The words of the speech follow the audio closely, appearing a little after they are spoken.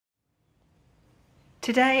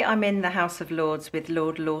Today I'm in the House of Lords with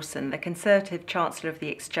Lord Lawson, the Conservative Chancellor of the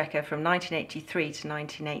Exchequer from 1983 to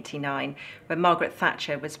 1989, when Margaret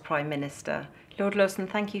Thatcher was Prime Minister. Lord Lawson,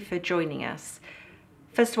 thank you for joining us.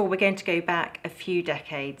 First of all, we're going to go back a few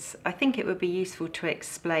decades. I think it would be useful to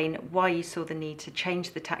explain why you saw the need to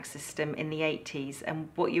change the tax system in the 80s and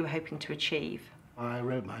what you were hoping to achieve. I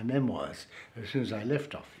wrote my memoirs as soon as I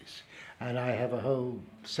left office, and I have a whole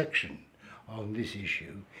section on this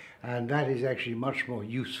issue, and that is actually much more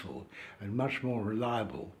useful and much more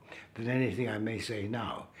reliable than anything I may say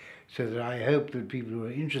now, so that I hope that people who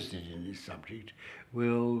are interested in this subject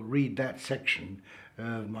will read that section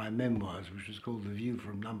of my memoirs, which is called The View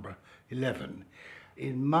from Number 11.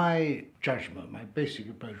 In my judgment, my basic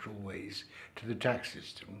approach always to the tax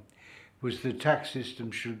system was the tax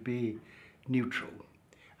system should be neutral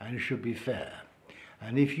and should be fair.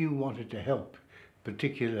 And if you wanted to help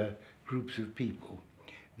particular groups of people,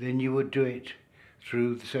 then you would do it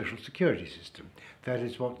through the social security system. That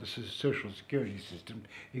is what the social security system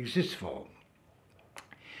exists for.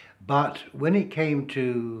 But when it came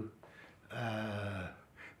to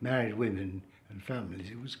married women and families,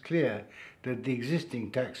 it was clear that the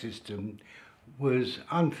existing tax system was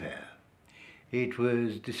unfair. It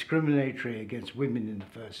was discriminatory against women in the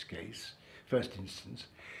first instance.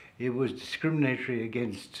 It was discriminatory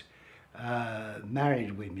against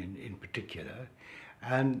married women in particular,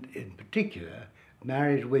 and in particular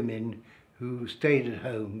married women who stayed at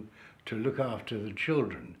home to look after the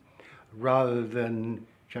children rather than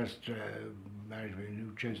just married women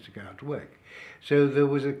who chose to go out to work. So there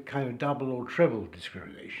was a kind of double or treble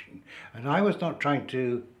discrimination, and I was not trying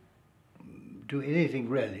to do anything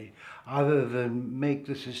really other than make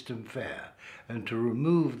the system fair and to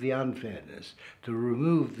remove the unfairness, to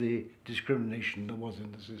remove the discrimination that was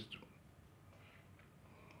in the system.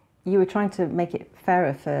 You were trying to make it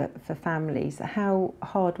fairer for families. How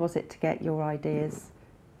hard was it to get your ideas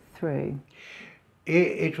through?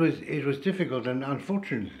 It was difficult, and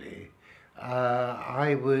unfortunately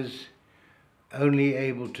I was only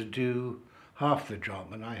able to do half the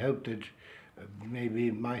job, and I hoped that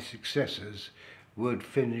maybe my successors would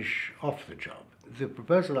finish off the job. The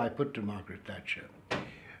proposal I put to Margaret Thatcher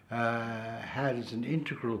had as an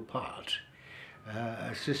integral part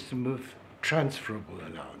a system of transferable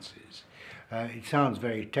allowances. It sounds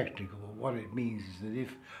very technical, but what it means is that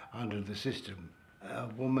if under the system a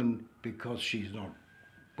woman, because she's not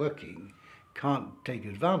working, can't take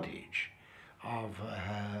advantage of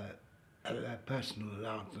her personal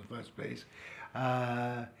allowance in the first place,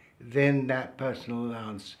 then that personal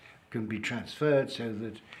allowance can be transferred so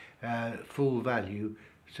that full value,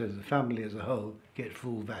 so that the family as a whole get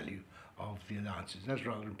full value of the allowances. That's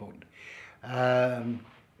rather important.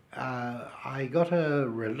 I got her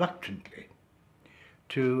reluctantly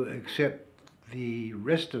to accept the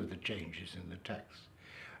rest of the changes in the tax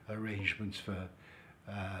arrangements for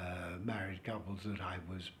married couples that I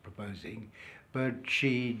was proposing, but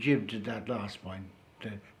she jibbed at that last point,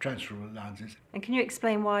 the transferable allowances. And can you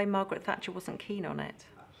explain why Margaret Thatcher wasn't keen on it?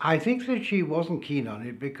 I think that she wasn't keen on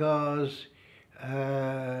it because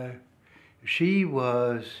she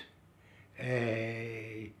was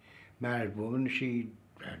a married woman.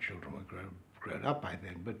 Her children were grown up by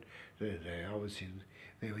then, but they obviously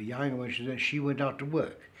they were young when she went out to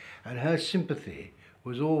work, and her sympathy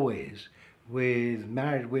was always with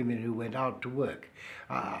married women who went out to work.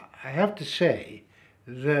 I have to say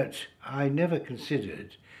that I never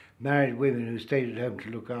considered married women who stayed at home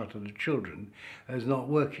to look after the children as not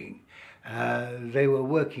working. They were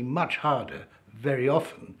working much harder very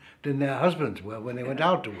often than their husbands were when they went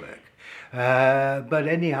out to work. But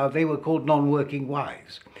anyhow, they were called non-working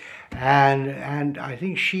wives. And I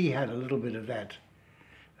think she had a little bit of that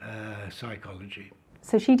psychology.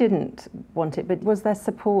 So she didn't want it, but was there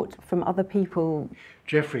support from other people?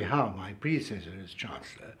 Geoffrey Howe, my predecessor as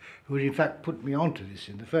Chancellor, who had in fact put me onto this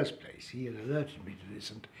in the first place, he had alerted me to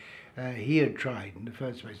this, and he had tried in the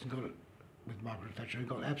first place and got it with Margaret Thatcher and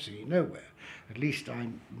got absolutely nowhere. At least I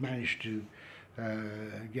managed to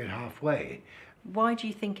get halfway. Why do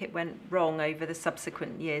you think it went wrong over the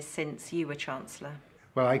subsequent years since you were Chancellor?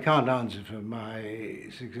 Well, I can't answer for my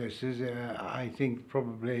successors. I think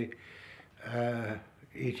probably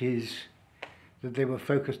it is that they were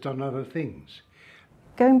focused on other things.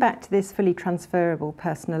 Going back to this fully transferable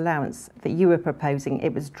personal allowance that you were proposing,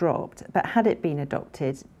 it was dropped, but had it been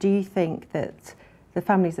adopted, do you think that the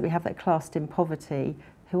families that we have that are classed in poverty,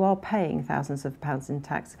 who are paying thousands of pounds in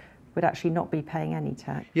tax, would actually not be paying any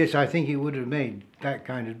tax? Yes, I think it would have made that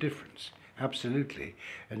kind of difference, absolutely.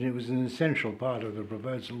 And it was an essential part of the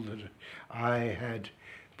proposal that I had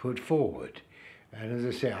put forward. And as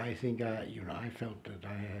I say, I think I felt that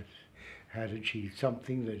I had achieved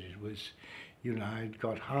something, that it was, I'd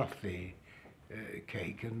got half the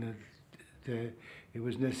cake, and that it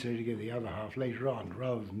was necessary to get the other half later on,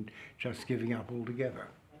 rather than just giving up altogether.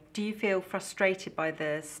 Do you feel frustrated by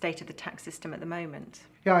the state of the tax system at the moment?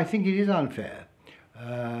 Yeah, I think it is unfair.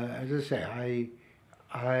 As I say,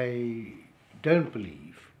 I don't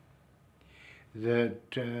believe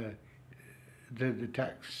that the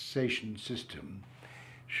taxation system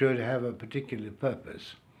should have a particular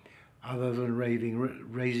purpose other than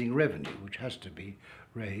raising revenue, which has to be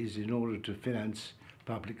raised in order to finance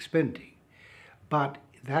public spending. But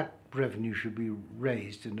that revenue should be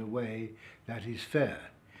raised in a way that is fair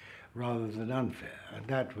rather than unfair, and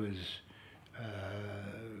that was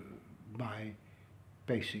my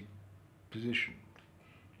basic position.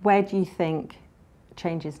 Where do you think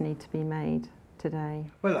changes need to be made today?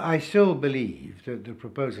 Well, I still believe that the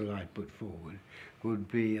proposal I put forward would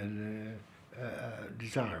be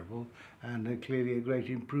desirable and clearly a great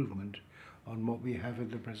improvement on what we have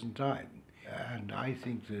at the present time. And I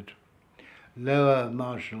think that lower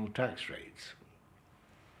marginal tax rates,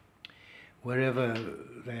 wherever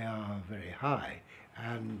they are very high,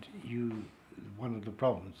 and one of the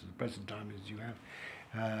problems at the present time is you have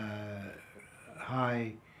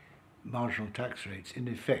high marginal tax rates, in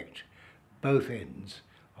effect, both ends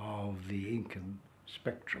of the income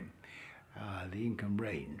spectrum, the income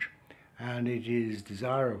range, and it is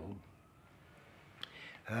desirable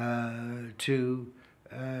to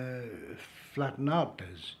flatten out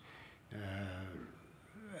those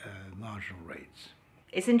marginal rates.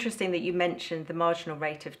 It's interesting that you mentioned the marginal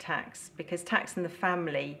rate of tax, because Tax and the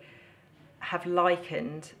Family have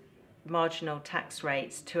likened marginal tax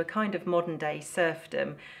rates to a kind of modern day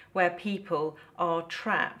serfdom where people are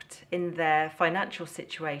trapped in their financial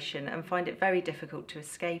situation and find it very difficult to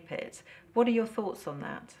escape it. What are your thoughts on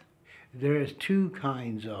that? There are two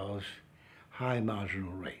kinds of high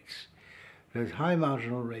marginal rates. There's high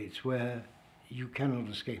marginal rates where you cannot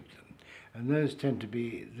escape them, and those tend to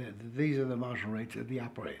be, these are the marginal rates at the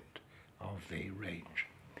upper end of the range.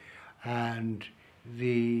 And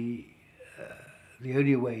the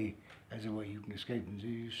only way, as a way you can escape them, is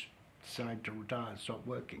you decide to retire and stop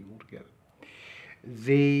working altogether.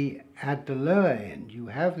 At the lower end, you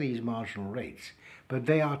have these marginal rates, but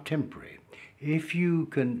they are temporary. If you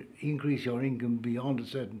can increase your income beyond a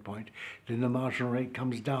certain point, then the marginal rate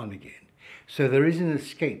comes down again. So there is an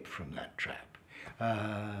escape from that trap.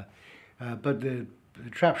 But the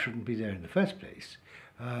trap shouldn't be there in the first place.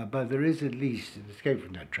 But there is at least an escape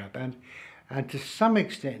from that trap. And to some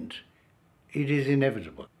extent, it is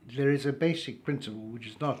inevitable. There is a basic principle which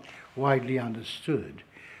is not widely understood,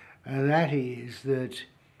 and that is that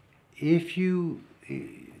if you,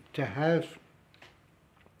 to have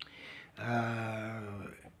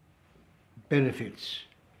benefits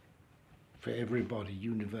for everybody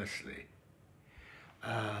universally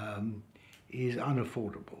is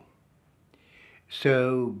unaffordable.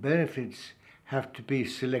 So benefits have to be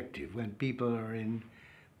selective when people are in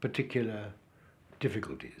particular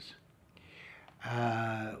difficulties.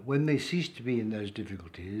 When they cease to be in those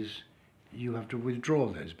difficulties, you have to withdraw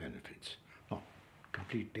those benefits. Not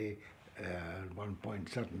completely, at one point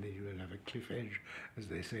suddenly you will have a cliff edge, as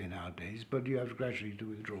they say nowadays, but you have gradually to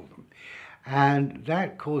withdraw them. And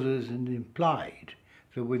that causes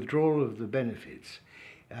the withdrawal of the benefits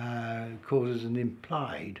causes an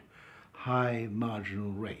implied high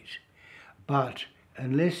marginal rate. But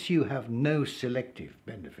unless you have no selective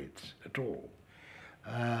benefits at all,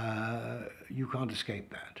 you can't escape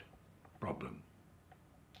that problem.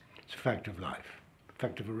 It's a fact of life, a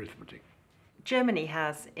fact of arithmetic. Germany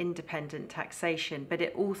has independent taxation, but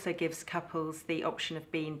it also gives couples the option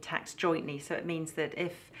of being taxed jointly. So it means that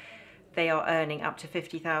if they are earning up to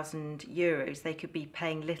 €50,000, they could be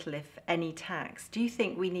paying little, if any, tax. Do you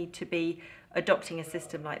think we need to be adopting a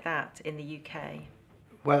system like that in the UK?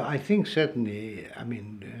 Well, I think certainly,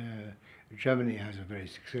 Germany has a very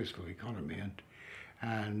successful economy,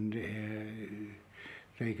 and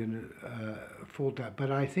they can afford that.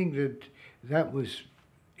 But I think that was,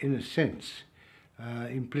 in a sense,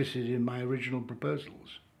 implicit in my original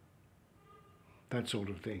proposals, that sort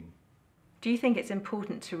of thing. Do you think it's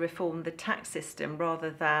important to reform the tax system rather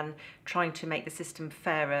than trying to make the system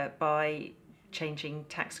fairer by changing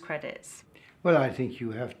tax credits? Well, I think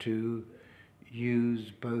you have to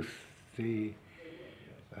use both the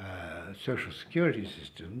social security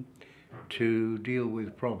system to deal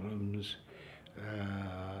with problems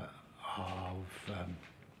of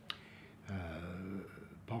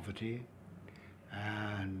poverty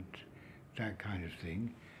and that kind of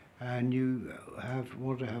thing, and you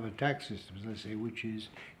want to have a tax system, as I say, which is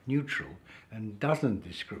neutral and doesn't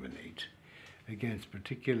discriminate against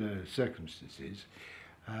particular circumstances,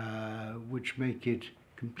 which make it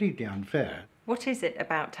completely unfair. What is it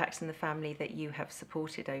about tax in the family that you have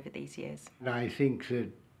supported over these years? And I think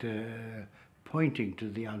that pointing to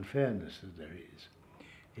the unfairness that there is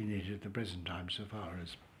in it at the present time, so far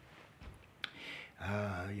as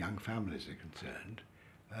young families are concerned,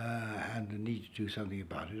 and the need to do something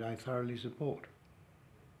about it, I thoroughly support.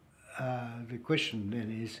 The question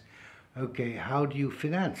then is, okay, how do you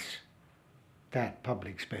finance that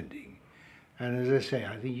public spending? And as I say,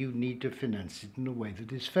 I think you need to finance it in a way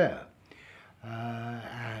that is fair.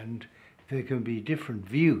 And there can be different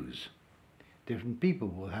views. Different people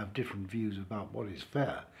will have different views about what is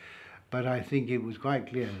fair. But I think it was quite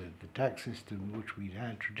clear that the tax system which we'd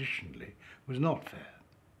had traditionally was not fair.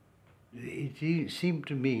 It seemed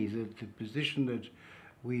to me that the position that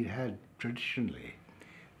we had traditionally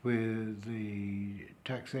with the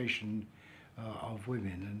taxation of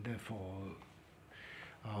women and therefore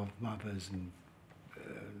of mothers and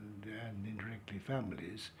indirectly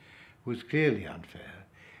families was clearly unfair.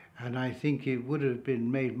 And I think it would have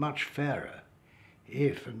been made much fairer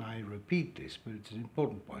if, and I repeat this, but it's an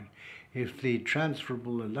important point, if the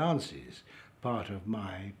transferable allowances part of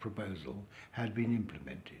my proposal had been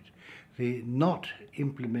implemented. The not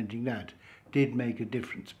implementing that did make a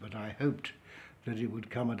difference, but I hoped that it would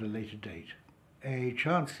come at a later date. A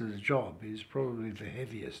Chancellor's job is probably the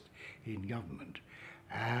heaviest in government,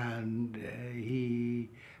 and he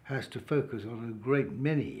has to focus on a great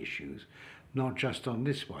many issues, not just on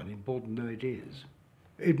this one, important though it is.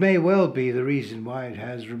 It may well be the reason why it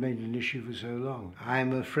has remained an issue for so long.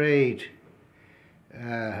 I'm afraid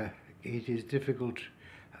it is difficult,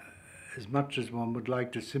 as much as one would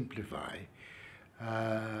like to simplify.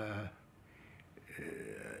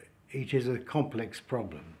 It is a complex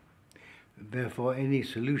problem. Therefore, any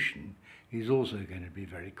solution is also going to be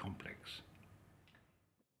very complex.